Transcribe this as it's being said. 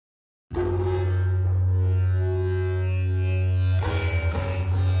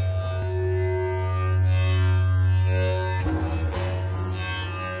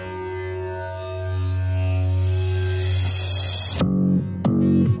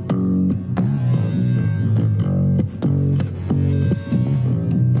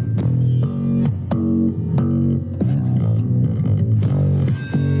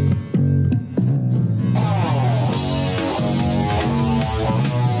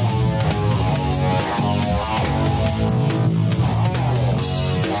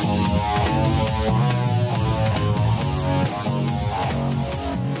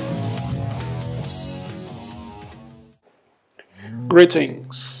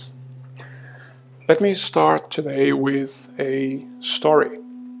Greetings! Let me start today with a story.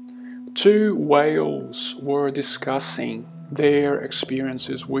 Two whales were discussing their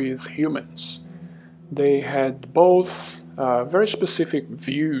experiences with humans. They had both very specific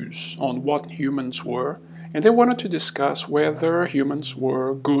views on what humans were, and they wanted to discuss whether humans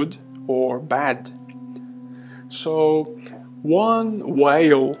were good or bad. So one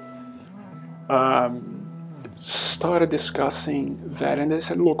whale started discussing that, and they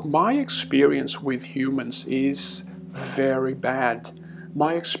said, look, my experience with humans is very bad.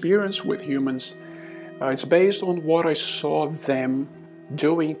 My experience with humans is based on what I saw them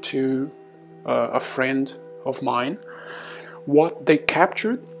doing to a friend of mine. What they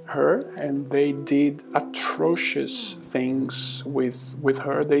captured her, and they did atrocious things with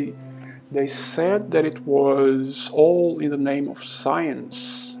her. They said that it was all in the name of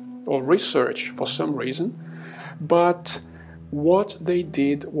science or research for some reason. But what they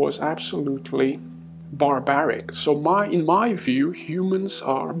did was absolutely barbaric. So in my view, humans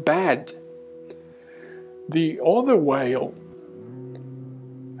are bad. The other whale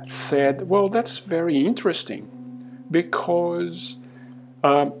said, well, that's very interesting, because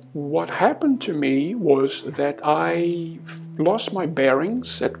what happened to me was that I lost my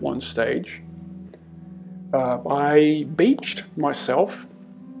bearings at one stage. I beached myself.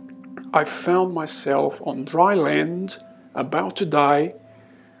 I found myself on dry land, about to die,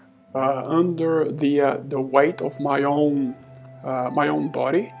 under the weight of my own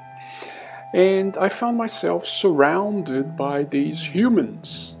body, and I found myself surrounded by these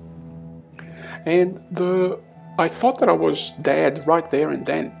humans. And I thought that I was dead right there and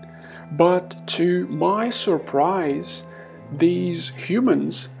then, but to my surprise, these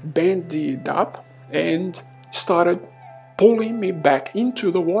humans banded up and started pulling me back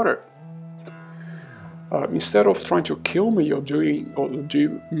into the water. Instead of trying to kill me or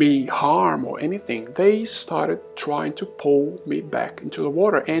do me harm or anything, they started trying to pull me back into the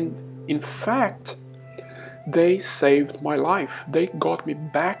water. And in fact, they saved my life. They got me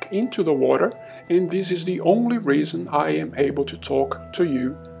back into the water, and this is the only reason I am able to talk to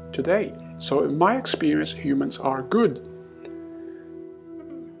you today. So in my experience, humans are good.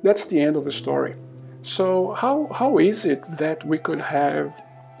 That's the end of the story. So how is it that we could have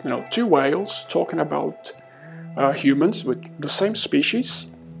two whales talking about humans with the same species,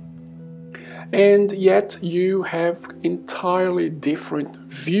 and yet you have entirely different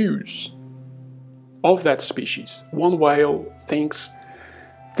views of that species? One whale thinks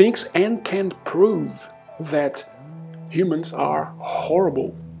and can prove that humans are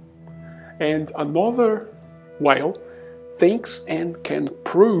horrible, and another whale thinks and can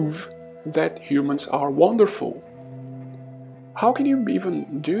prove that humans are wonderful. How can you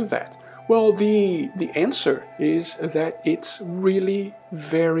even do that? Well, the answer is that it's really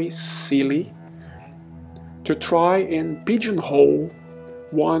very silly to try and pigeonhole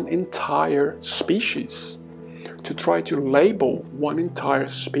one entire species, to try to label one entire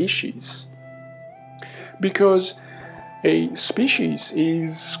species. Because a species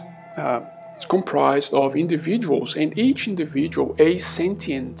is comprised of individuals, and each individual a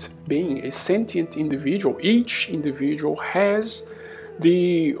sentient being, a sentient individual. Each individual has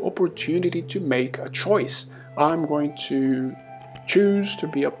the opportunity to make a choice. I'm going to choose to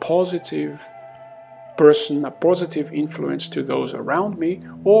be a positive person, a positive influence to those around me,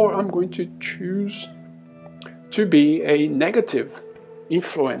 or I'm going to choose to be a negative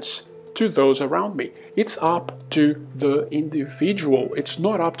influence to those around me. It's up to the individual. It's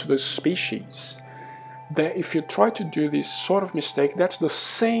not up to the species. That if you try to do this sort of mistake, that's the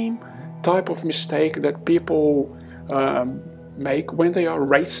same type of mistake that people make when they are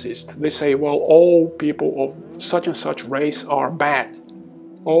racist. They say, well, all people of such and such race are bad.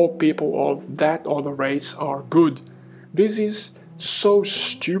 All people of that other race are good. This is so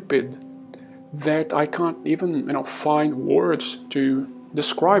stupid that I can't even find words to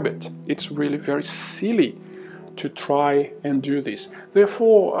describe it. It's really very silly to try and do this.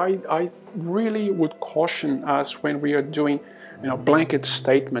 Therefore, I really would caution us when we are doing blanket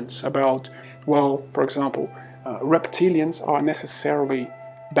statements about, well, for example, reptilians are necessarily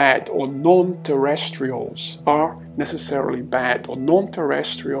bad, or non-terrestrials are necessarily bad, or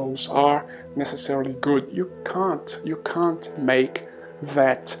non-terrestrials are necessarily good. You can't make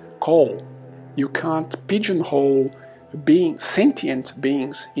that call. You can't pigeonhole sentient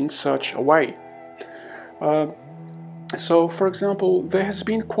beings in such a way. So, for example, there has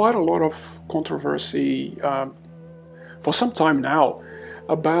been quite a lot of controversy for some time now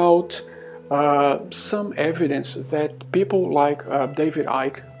about some evidence that people like David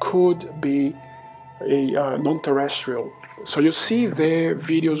Icke could be a non-terrestrial, So you see there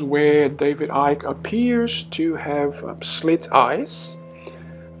videos where David Icke appears to have slit eyes,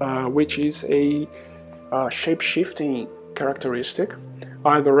 which is a shape-shifting characteristic,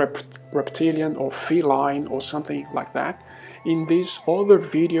 either reptilian or feline or something like that. In this other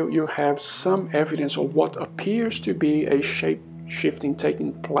video you have some evidence of what appears to be a shape-shifting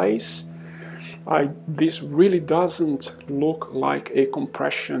taking place. This really doesn't look like a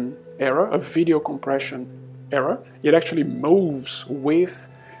compression error, a video compression error. It actually moves with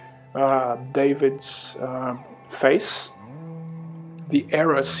David's face. The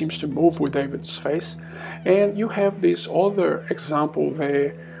error seems to move with David's face. And you have this other example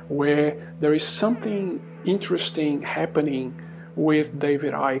there where there is something interesting happening with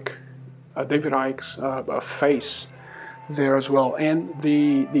David Icke's face there as well. And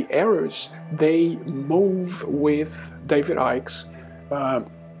the errors, they move with David Icke's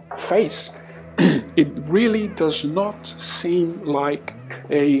face. It really does not seem like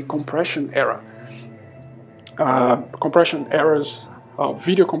a compression error. Compression errors,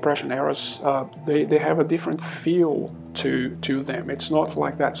 video compression errors, they have a different feel to them. It's not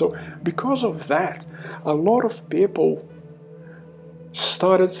like that. So because of that, a lot of people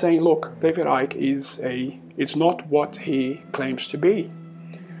started saying, look, David Icke is not what he claims to be.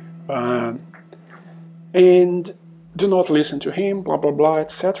 And do not listen to him, blah, blah, blah,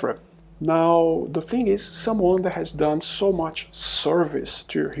 etc. Now, the thing is, someone that has done so much service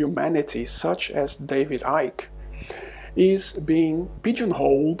to humanity, such as David Icke, is being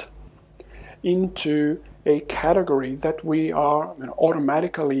pigeonholed into a category that we are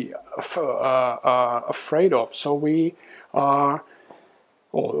automatically afraid of. So we are,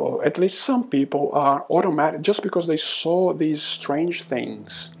 or at least some people are automatic, just because they saw these strange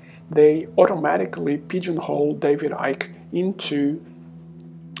things, they automatically pigeonhole David Icke into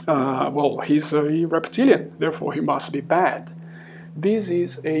well, he's a reptilian, therefore he must be bad. This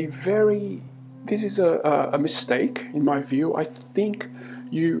is a mistake in my view. I think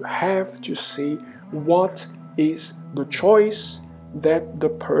you have to see what is the choice that the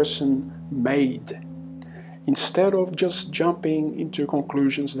person made, instead of just jumping into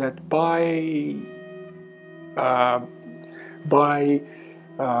conclusions that by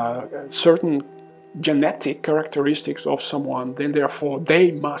certain genetic characteristics of someone, then therefore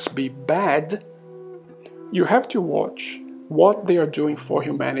they must be bad. You have to watch what they are doing for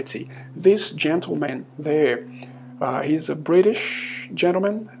humanity. This gentleman there, he's a British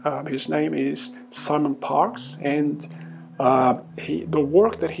gentleman. His name is Simon Parkes, and the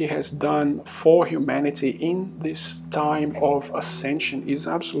work that he has done for humanity in this time of ascension is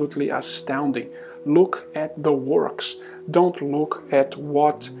absolutely astounding. Look at the works. Don't look at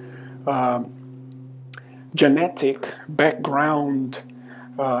what genetic background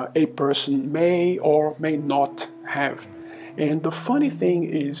a person may or may not have. And the funny thing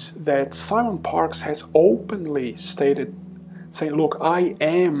is that Simon Parkes has openly stated, saying, look, I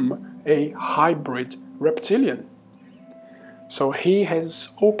am a hybrid reptilian. So he has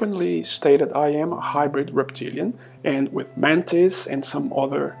openly stated, I am a hybrid reptilian, and with mantis and some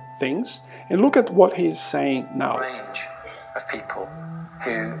other things. And look at what he's saying now. Range of people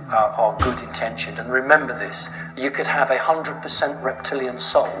who are good intentioned, and remember this, you could have 100% reptilian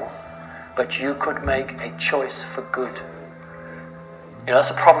soul, but you could make a choice for good. You know, that's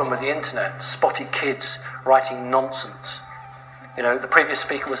a problem with the internet, spotty kids writing nonsense. You know, the previous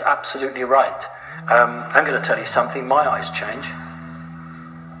speaker was absolutely right. I'm going to tell you something, my eyes change.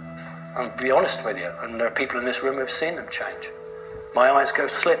 I'll be honest with you, and there are people in this room who've seen them change. My eyes go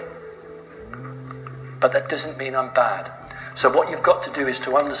slit. But that doesn't mean I'm bad. So what you've got to do is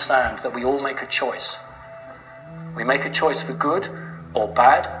to understand that we all make a choice. We make a choice for good or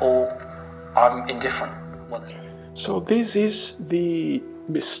bad, or I'm indifferent. So this is the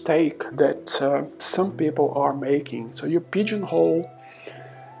mistake that some people are making. So you pigeonhole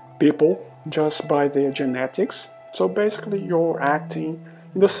people just by their genetics. So basically you're acting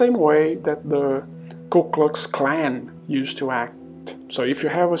in the same way that the Ku Klux Klan used to act. So if you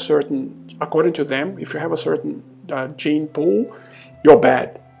have a certain, according to them, if you have a certain gene pool, you're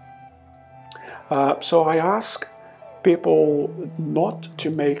bad. So I ask people not to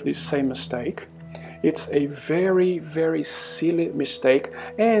make this same mistake. It's a very, very silly mistake.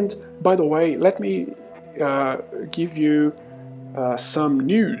 And by the way, let me give you some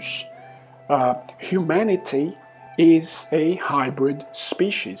news. Humanity is a hybrid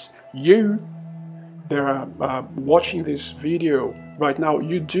species. You, that are watching this video right now,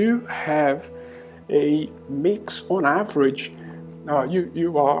 you do have a mix on average.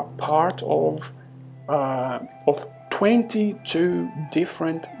 You are part of 22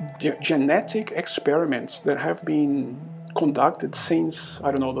 different genetic experiments that have been conducted since, I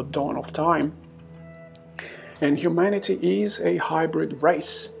don't know, the dawn of time. And humanity is a hybrid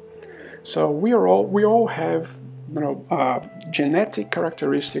race. So we all have, you know, genetic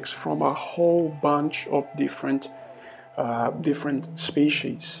characteristics from a whole bunch of different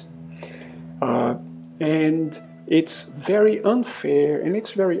species. And it's very unfair and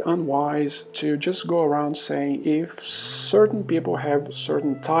it's very unwise to just go around saying if certain people have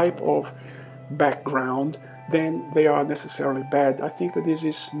certain type of background, then they are necessarily bad. I think that this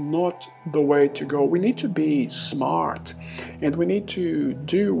is not the way to go. We need to be smart, and we need to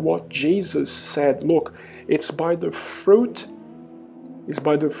do what Jesus said. Look, it's by the fruits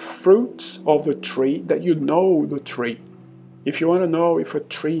of the tree that you know the tree. If you want to know if a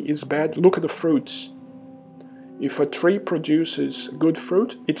tree is bad, look at the fruits. If a tree produces good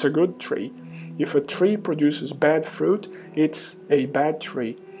fruit, it's a good tree. If a tree produces bad fruit, it's a bad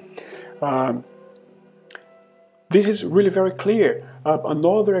tree. This is really very clear.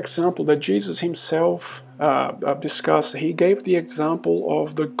 Another example that Jesus himself discussed, he gave the example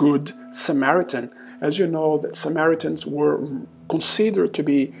of the Good Samaritan. As you know, that Samaritans were considered to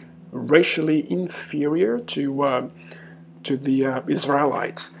be racially inferior to the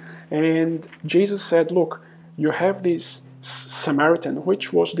Israelites. And Jesus said, look, you have this Samaritan,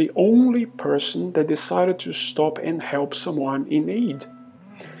 which was the only person that decided to stop and help someone in need.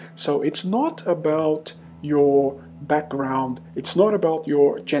 So it's not about your background, it's not about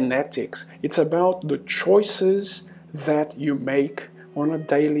your genetics, it's about the choices that you make on a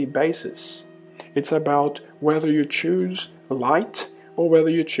daily basis. It's about whether you choose light or whether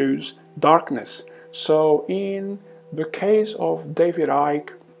you choose darkness. So in the case of David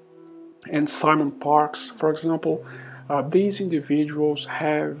Icke and Simon Parks, for example, these individuals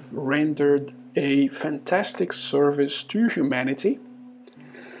have rendered a fantastic service to humanity,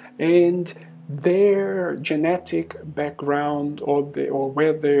 and their genetic background or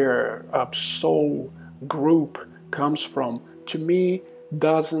where their soul group comes from, to me,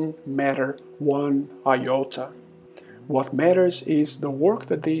 doesn't matter one iota. What matters is the work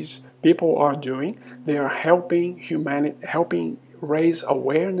that these people are doing. They are helping humanity, helping raise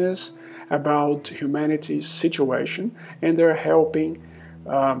awareness about humanity's situation, and they're helping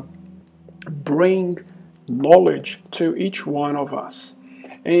bring knowledge to each one of us.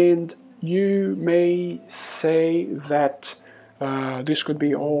 And you may say that this could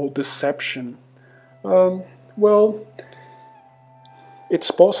be all deception. Well,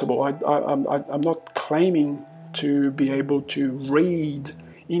 it's possible. I'm not claiming to be able to read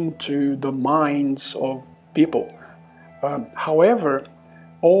into the minds of people. However,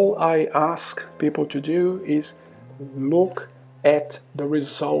 all I ask people to do is look at the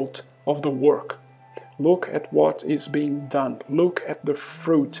result of the work. Look at what is being done. Look at the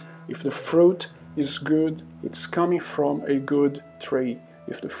fruit. If the fruit is good, it's coming from a good tree.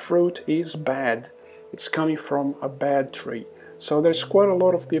 If the fruit is bad, it's coming from a bad tree. So there's quite a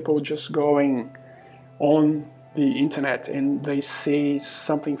lot of people just going on the internet and they see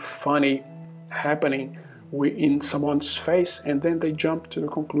something funny happening in someone's face, and then they jump to the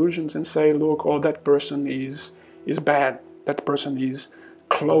conclusions and say, look, oh, that person is bad, that person is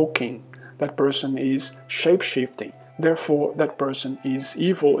cloaking, that person is shape-shifting, therefore that person is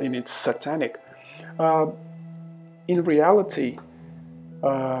evil and it's satanic. In reality,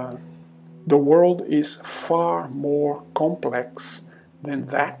 the world is far more complex than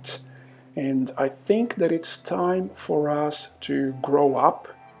that, and I think that it's time for us to grow up.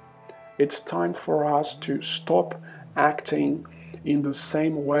 It's time for us to stop acting in the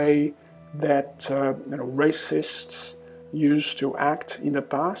same way that racists used to act in the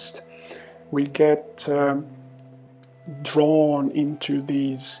past. We get drawn into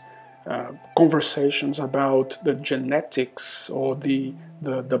these conversations about the genetics or the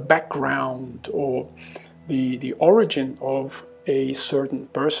background or the origin of a certain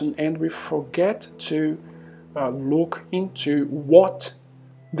person, and we forget to look into what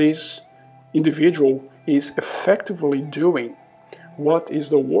this individual is effectively doing. What is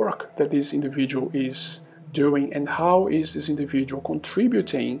the work that this individual is doing, and how is this individual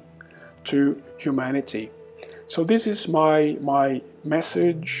contributing to humanity? So this is my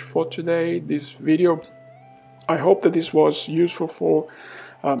message for today, this video. I hope that this was useful for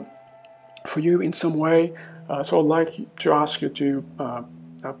you in some way. So I'd like to ask you to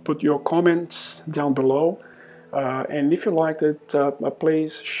put your comments down below. And if you liked it,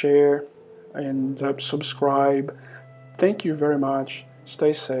 please share and subscribe. Thank you very much.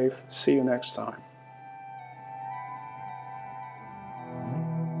 Stay safe. See you next time.